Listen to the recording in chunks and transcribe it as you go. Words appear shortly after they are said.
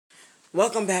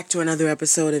Welcome back to another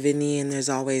episode of In the End, There's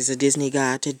Always a Disney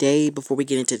Guide. Today, before we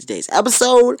get into today's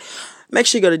episode, make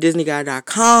sure you go to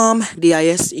DisneyGuide.com,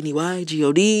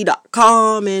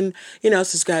 DisneyGod.com, and,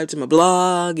 subscribe to my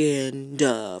blog, and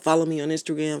follow me on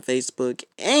Instagram, Facebook,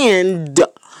 and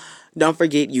don't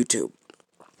forget YouTube.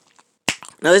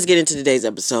 Now, let's get into today's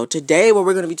episode. Today, what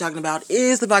we're going to be talking about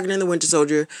is The Falcon and the Winter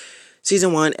Soldier,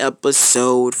 Season 1,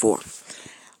 Episode 4.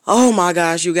 Oh my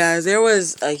gosh, you guys, there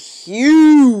was a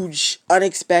huge,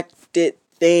 unexpected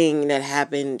thing that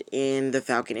happened in The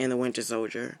Falcon and the Winter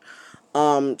Soldier.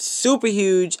 Super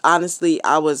huge. Honestly,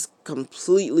 I was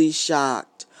completely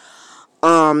shocked.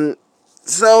 So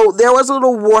there was a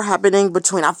little war happening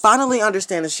between, I finally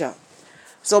understand the show.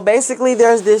 So basically,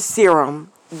 there's this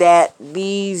serum that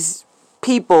these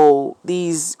people,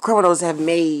 these criminals have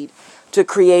made to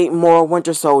create more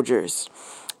Winter Soldiers.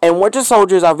 And Winter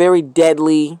Soldiers are very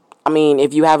deadly. I mean,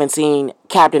 if you haven't seen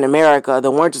Captain America,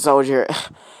 the Winter Soldier,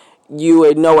 you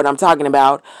would know what I'm talking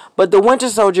about. But the Winter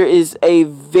Soldier is a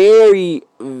very,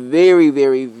 very,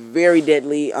 very, very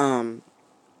deadly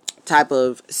type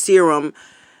of serum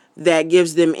that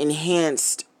gives them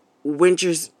enhanced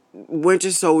Winter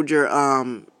Soldier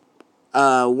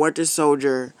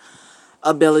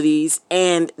abilities.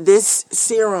 And this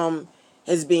serum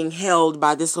is being held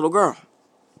by this little girl,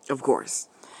 of course.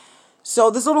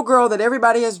 So this little girl that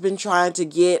everybody has been trying to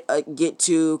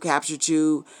capture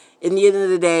to, in the end of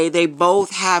the day, they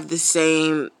both have the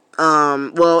same,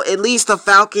 at least the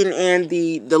Falcon and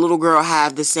the little girl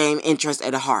have the same interest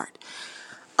at heart.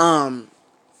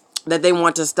 That they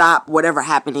want to stop whatever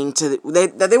happening to,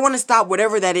 they want to stop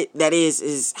whatever that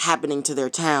is happening to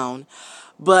their town.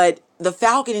 But the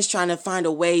Falcon is trying to find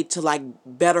a way to,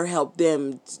 better help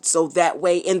them. So that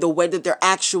way, in the way that they're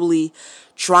actually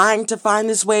trying to find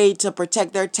this way to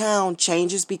protect their town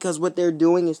changes, because what they're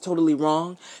doing is totally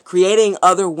wrong. Creating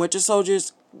other Winter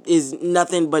Soldiers is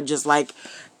nothing but just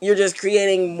you're just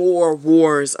creating more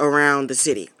wars around the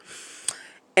city.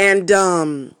 And,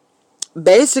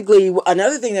 basically,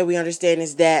 another thing that we understand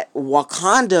is that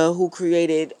Wakanda, who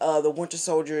created the Winter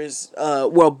Soldiers,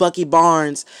 Bucky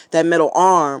Barnes, that metal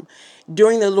arm,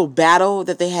 during the little battle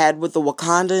that they had with the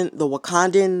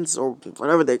Wakandans, or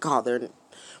whatever they call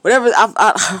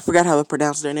I forgot how to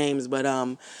pronounce their names,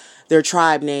 but their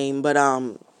tribe name, but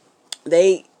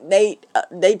they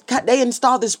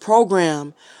installed this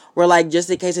program where, just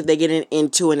in case if they get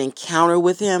into an encounter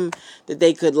with him, that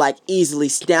they could, easily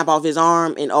snap off his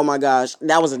arm. And, oh, my gosh,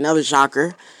 that was another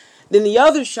shocker. Then the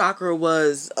other shocker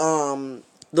was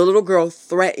the little girl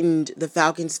threatened the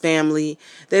Falcon's family.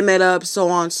 They met up, so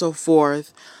on and so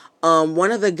forth.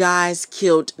 One of the guys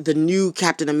killed the new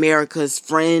Captain America's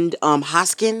friend,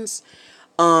 Hoskins.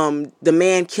 The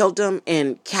man killed him,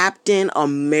 and Captain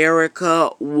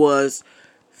America was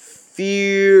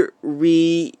furious.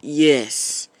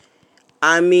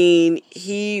 I mean,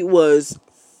 he was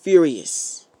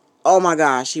furious. Oh my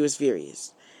gosh, he was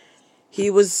furious. He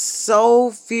was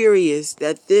so furious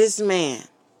that this man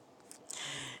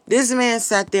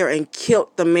sat there and killed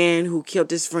the man who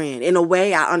killed his friend. In a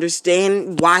way, I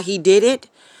understand why he did it,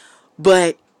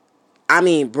 but, I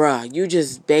mean, bruh, you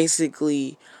just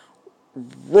basically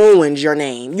ruined your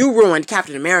name. You ruined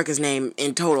Captain America's name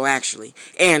in total, actually,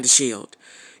 and the shield.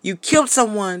 You killed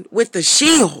someone with the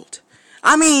shield.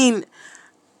 I mean,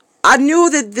 I knew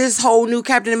that this whole new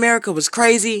Captain America was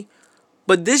crazy,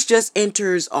 but this just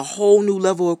enters a whole new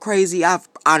level of crazy I've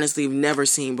honestly never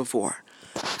seen before.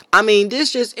 I mean,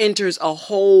 this just enters a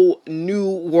whole new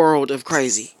world of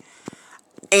crazy.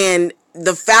 And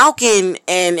the Falcon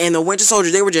and the Winter Soldier,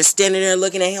 they were just standing there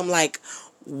looking at him like,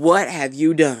 what have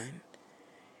you done?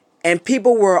 And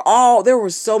there were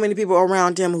so many people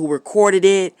around him who recorded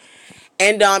it.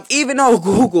 And even though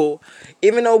Google,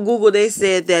 they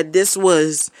said that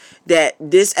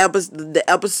the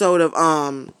episode of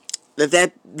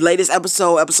that latest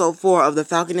episode 4 of The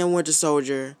Falcon and Winter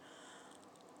Soldier,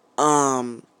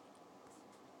 that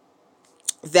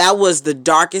was the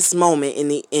darkest moment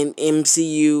in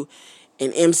MCU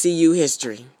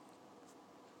history.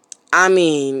 I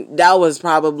mean, that was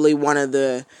probably one of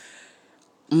the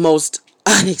most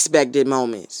unexpected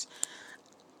moments.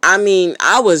 I mean,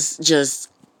 I was just,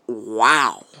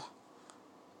 wow.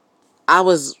 I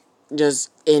was just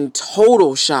in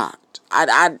total shock.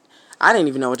 I didn't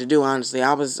even know what to do, honestly.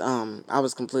 I was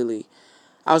completely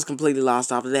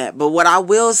lost off of that. But what I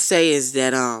will say is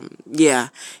that,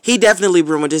 he definitely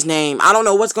ruined his name. I don't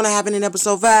know what's going to happen in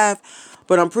episode 5,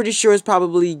 but I'm pretty sure it's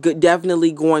probably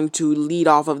definitely going to lead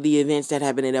off of the events that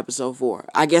happened in episode 4.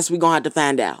 I guess we're going to have to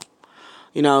find out.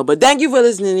 But thank you for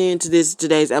listening in to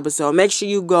today's episode. Make sure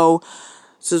you go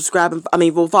subscribe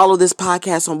and we'll follow this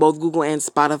podcast on both Google and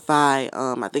Spotify.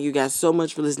 I thank you guys so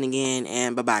much for listening in,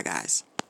 and bye bye, guys.